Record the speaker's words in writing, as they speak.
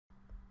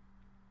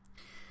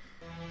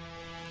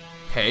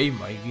Hey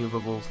my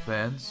givable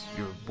fans,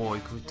 your boy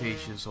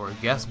Cretaceous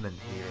Orgasman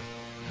here,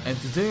 and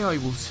today I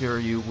will share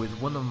you with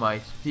one of my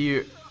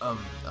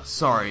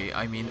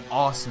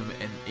awesome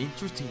and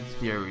interesting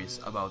theories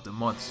about the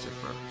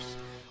MonsterVerse.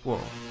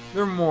 Well,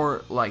 they're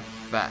more like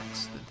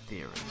facts than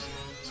theories,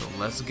 so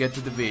let's get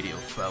to the video,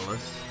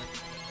 fellas.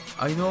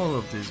 I know all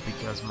of this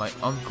because my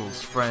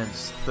uncle's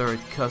friend's third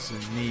cousin,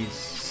 niece,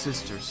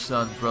 sister,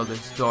 son,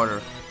 brother's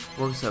daughter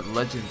works at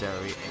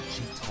Legendary and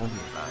she told me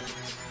about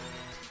it.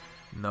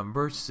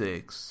 Number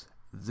 6.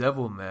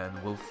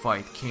 Devilman will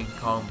fight King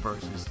Kong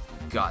versus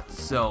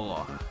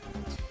Godzilla.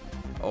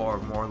 Or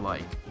more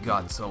like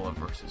Godzilla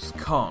versus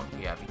Kong,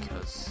 yeah,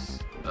 because,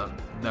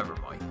 never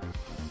mind.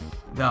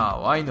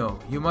 Now, I know,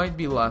 you might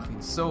be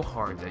laughing so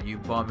hard that you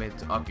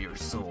vomit up your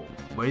soul,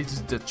 but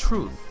it's the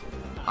truth.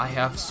 I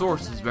have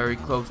sources very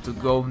close to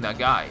Go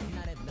Nagai,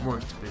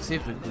 more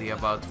specifically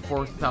about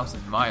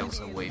 4,000 miles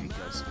away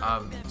because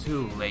I'm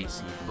too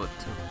lazy but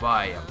to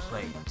buy a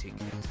plane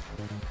ticket.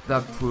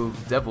 That proves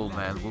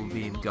Devilman will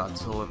be in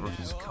Godzilla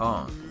vs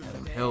Kong,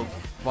 and he'll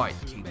fight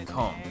King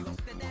Kong,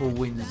 who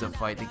wins the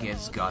fight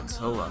against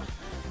Godzilla.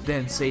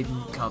 Then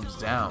Satan comes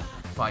down,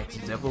 fights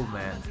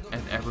Devilman,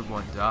 and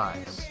everyone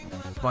dies.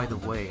 By the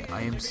way,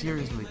 I am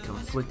seriously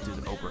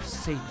conflicted over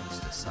Satan's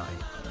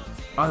design.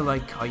 I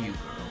like Caillou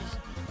girls,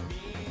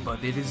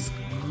 but it is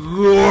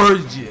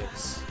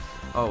gorgeous!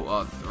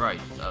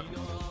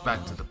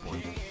 Back to the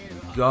point.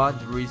 God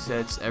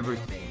resets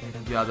everything.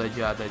 Yada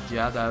yada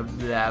yada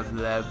blah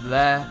blah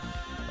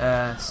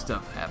blah.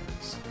 Stuff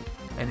happens.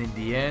 And in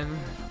the end,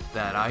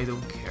 that I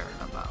don't care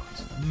about.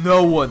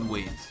 No one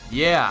wins.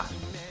 Yeah,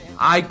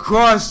 I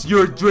crushed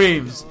your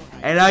dreams,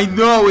 and I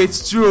know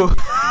it's true.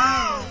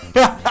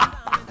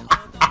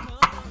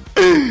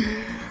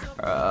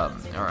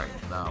 Alright,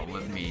 now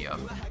let me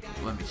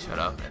shut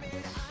up and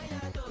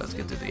let's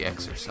get to the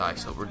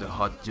exercise over the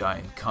hot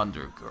giant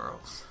Condor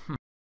girls.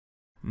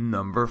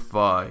 Number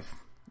 5.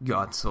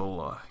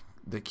 Godzilla,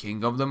 the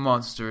king of the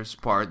monsters,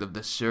 part of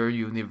the shared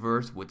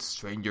universe with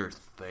Stranger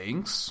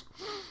Things?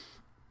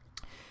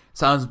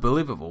 Sounds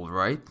believable,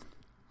 right?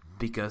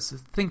 Because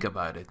think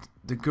about it.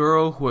 The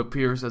girl who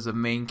appears as a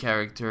main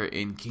character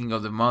in King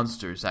of the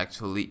Monsters is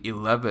actually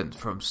 11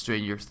 from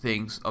Stranger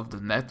Things of the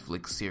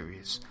Netflix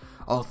series.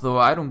 Although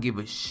I don't give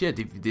a shit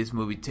if this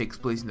movie takes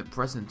place in the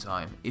present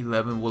time,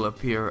 11 will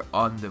appear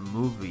on the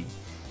movie.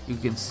 You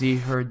can see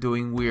her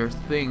doing weird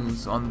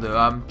things on the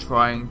I'm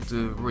trying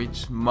to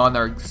reach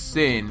Monarch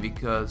scene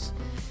because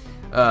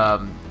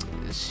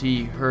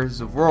she hears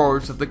the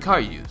roars of the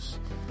Cailloux.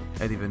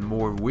 And even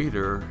more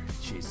weirder,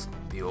 she's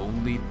the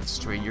only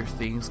Stranger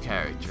Things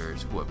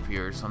characters who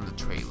appears on the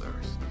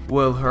trailers.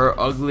 Will her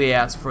ugly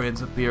ass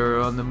friends appear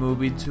on the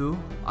movie too?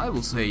 I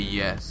will say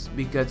yes,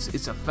 because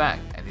it's a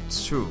fact and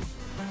it's true.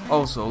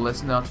 Also,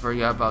 let's not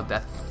forget about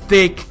that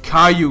thick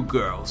Caillou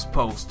Girls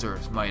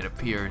posters might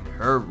appear in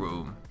her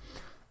room.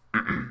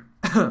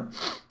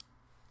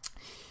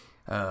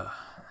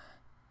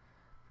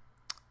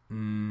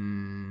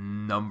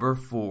 Number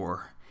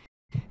 4.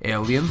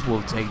 Aliens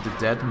will take the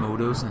dead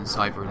models and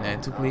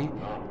cybernetically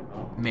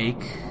make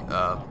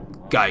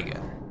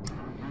Gigan.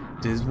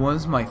 This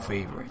one's my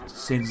favorite,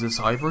 since the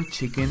cyber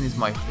chicken is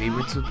my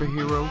favorite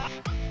superhero.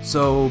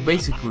 So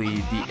basically,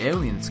 the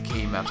aliens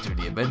came after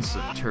the events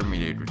of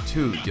Terminator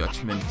 2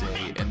 Judgment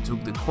Day and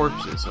took the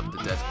corpses of the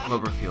dead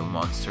Cloverfield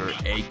monster,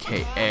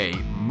 aka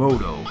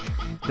Modo,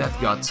 that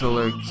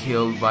Godzilla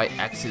killed by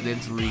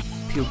accidentally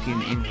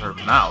puking in her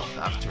mouth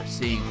after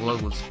seeing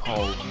Lois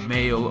Paul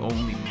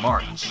male-only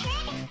march.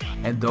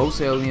 And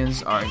those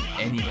aliens aren't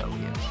any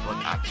aliens, but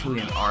actually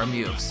an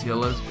army of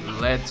Scylla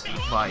led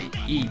by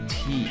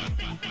E.T.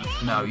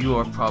 Now you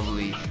are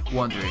probably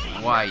wondering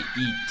why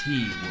E.T.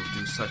 will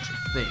do such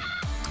a thing.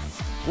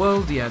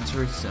 Well, the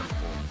answer is simple.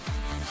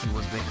 He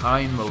was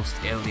behind most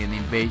alien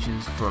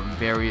invasions from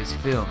various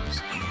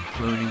films,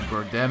 including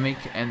Birdemic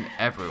and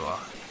Everla,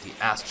 the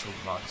Astral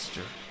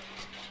Monster.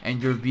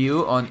 And your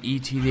view on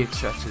E.T. the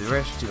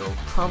Extraterrestrial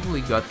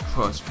probably got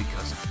crushed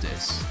because of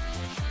this.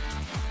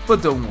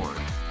 But don't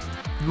worry.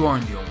 You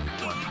aren't the only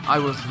one. I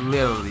was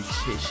literally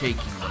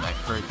shaking when I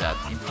heard that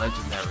in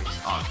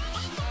Legendary's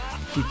office.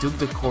 He took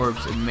the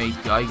corpse and made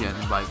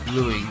Gigan by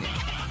gluing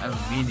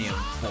aluminium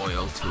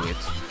foil to it.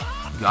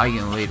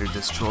 Gigan later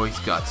destroys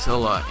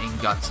Godzilla in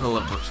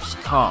Godzilla vs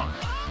Kong,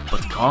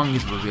 but Kong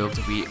is revealed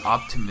to be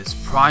Optimus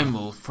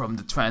Primal from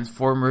the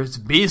Transformers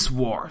Beast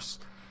Wars.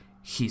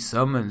 He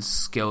summons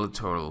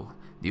Skeletor,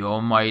 the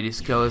almighty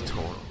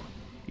Skeletor,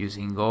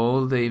 using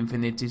all the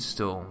Infinity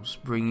Stones,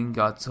 bringing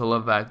Godzilla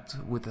back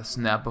with a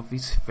snap of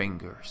his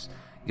fingers.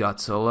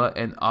 Godzilla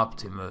and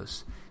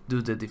Optimus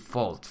do the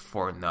default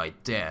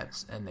Fortnite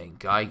dance, and then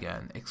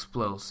Gigan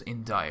explodes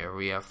in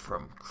diarrhea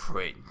from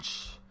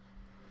cringe.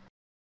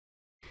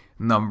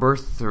 Number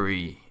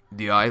 3.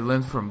 The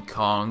island from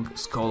Kong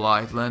Skull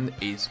Island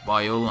is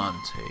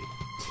Biollante.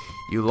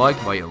 You like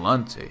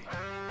Biollante?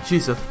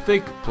 She's a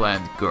thick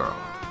plant girl.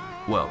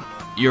 Well,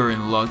 you're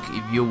in luck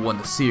if you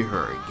want to see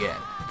her again,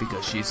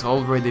 because she's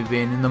already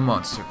been in the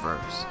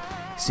MonsterVerse.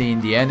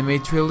 Seen the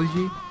anime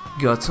trilogy?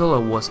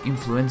 Godzilla was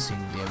influencing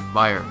the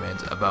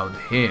environment about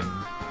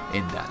him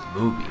in that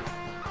movie.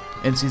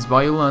 And since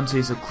Biollante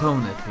is a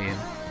clone of him,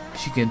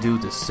 she can do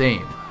the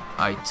same.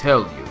 I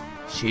tell you,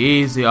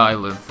 she is the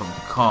island from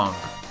Kong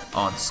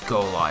on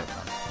Skull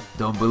Island.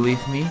 Don't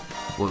believe me?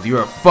 Well,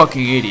 you're a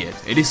fucking idiot.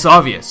 It is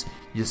obvious.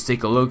 Just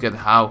take a look at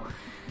how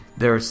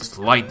there's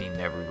lightning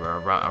everywhere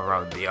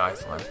around the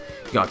island.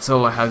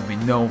 Godzilla has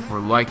been known for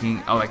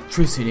liking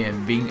electricity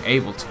and being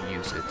able to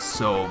use it,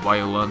 so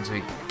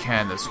Biollante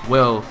can as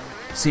well,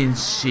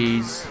 since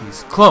she's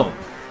his clone.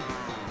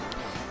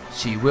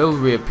 She will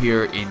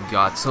reappear in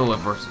Godzilla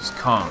vs.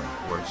 Kong,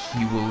 where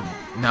she will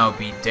now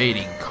be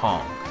dating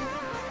Kong.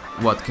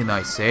 What can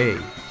I say?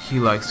 He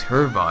likes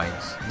her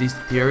vibes. This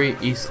theory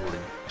is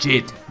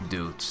legit,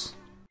 dudes.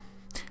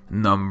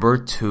 Number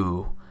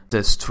 2.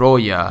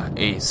 Destroya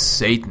is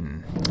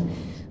Satan.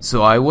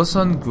 So I was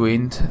on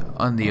Grind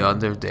on the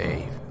other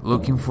day,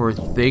 looking for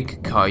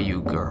thick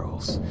Kaiju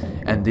girls,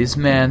 and this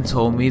man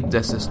told me that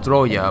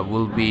Destroya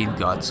will be in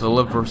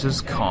Godzilla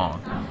vs.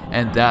 Kong,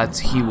 and that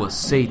he was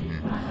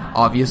Satan.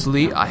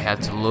 Obviously, I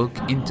had to look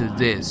into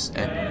this,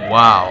 and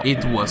wow,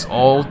 it was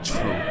all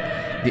true.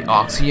 The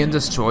Oxygen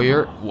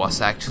Destroyer was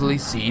actually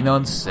seen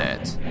on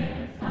set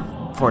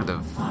for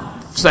the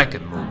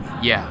second movie.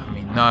 Yeah, I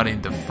mean, not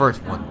in the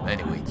first one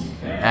anyway.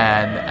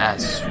 And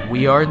as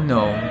we are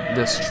known,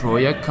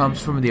 Destroya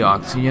comes from the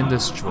Oxygen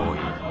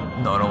Destroyer.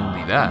 Not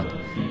only that,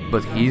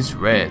 but he's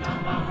red.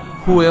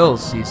 Who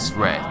else is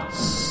red?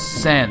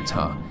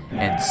 Santa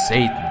and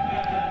Satan.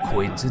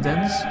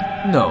 Coincidence?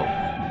 No,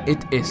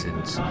 it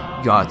isn't.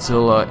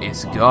 Godzilla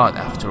is God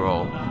after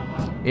all.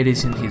 It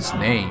is in his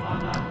name.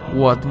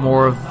 What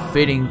more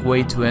fitting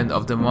way to end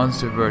of the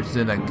MonsterVerse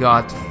than a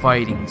god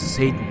fighting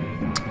Satan?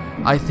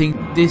 I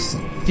think this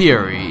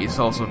theory is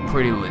also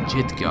pretty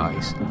legit,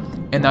 guys,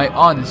 and I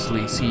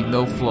honestly see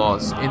no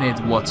flaws in it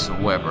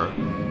whatsoever.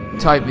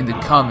 Type in the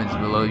comments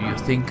below you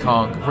think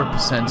Kong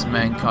represents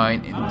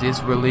mankind in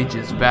this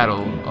religious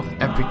battle of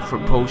epic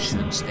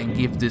proportions, and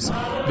give this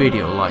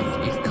video a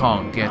like if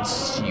Kong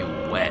gets you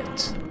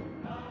wet.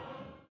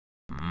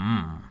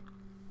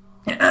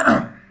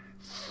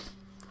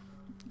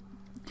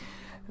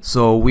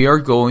 So we are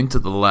going to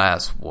the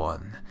last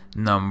one.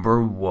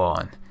 Number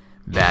 1.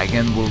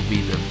 Bagan will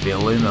be the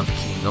villain of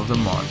King of the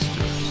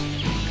Monsters.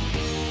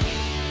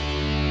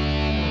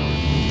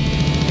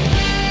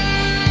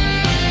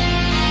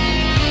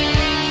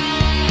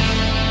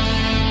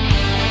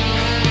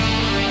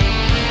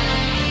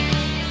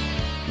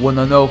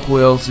 Wanna know who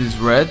else is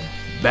red?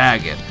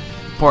 Bagan.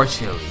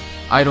 Partially.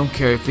 I don't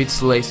care if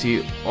it's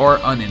lazy or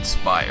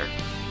uninspired.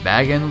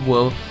 Bagan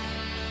will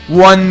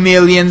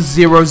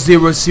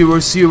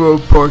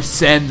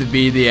 1,000,000%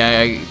 be the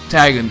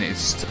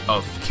antagonist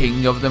of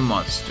King of the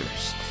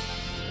Monsters,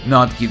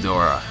 not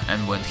Ghidorah,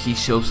 and when he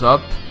shows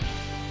up,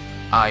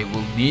 I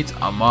will need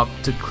a mop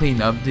to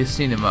clean up the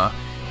cinema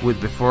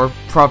with before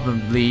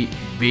probably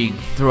being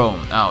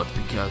thrown out,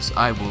 because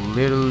I will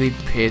literally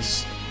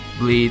piss,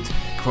 bleed,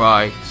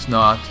 cry,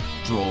 snot,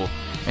 drool,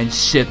 and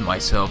shit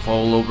myself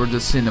all over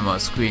the cinema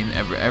screen,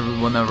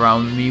 everyone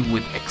around me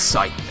with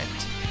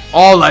excitement.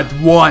 All at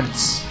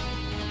once!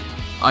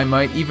 I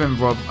might even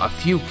rub a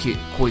few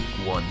quick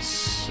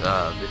ones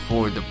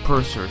before the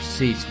purser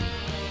sees me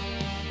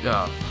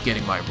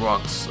getting my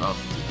rocks of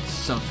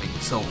something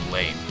so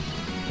lame.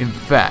 In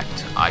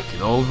fact, I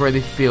can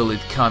already feel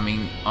it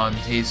coming on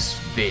his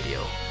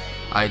video.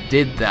 I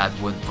did that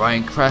when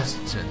Bryan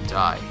Cranston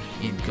died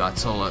in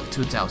Godzilla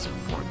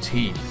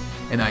 2014,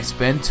 and I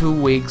spent 2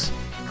 weeks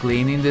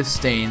cleaning the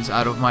stains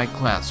out of my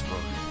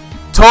classroom.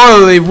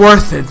 Totally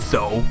worth it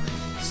though!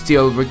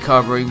 Still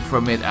recovering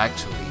from it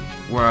actually.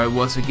 Where I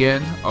was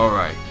again?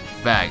 Alright,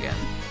 Bagan.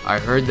 I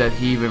heard that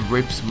he even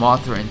rips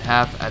Mothra in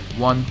half at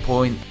one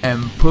point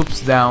and poops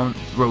down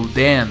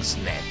Rodan's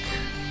neck.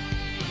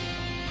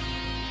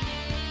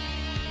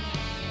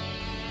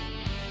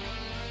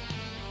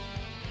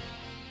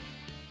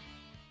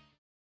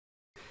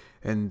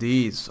 And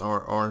these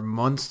are our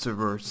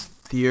MonsterVerse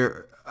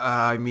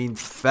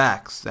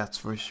facts that's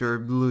for sure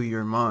blew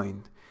your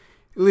mind.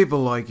 Leave a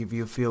like if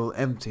you feel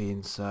empty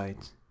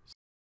inside.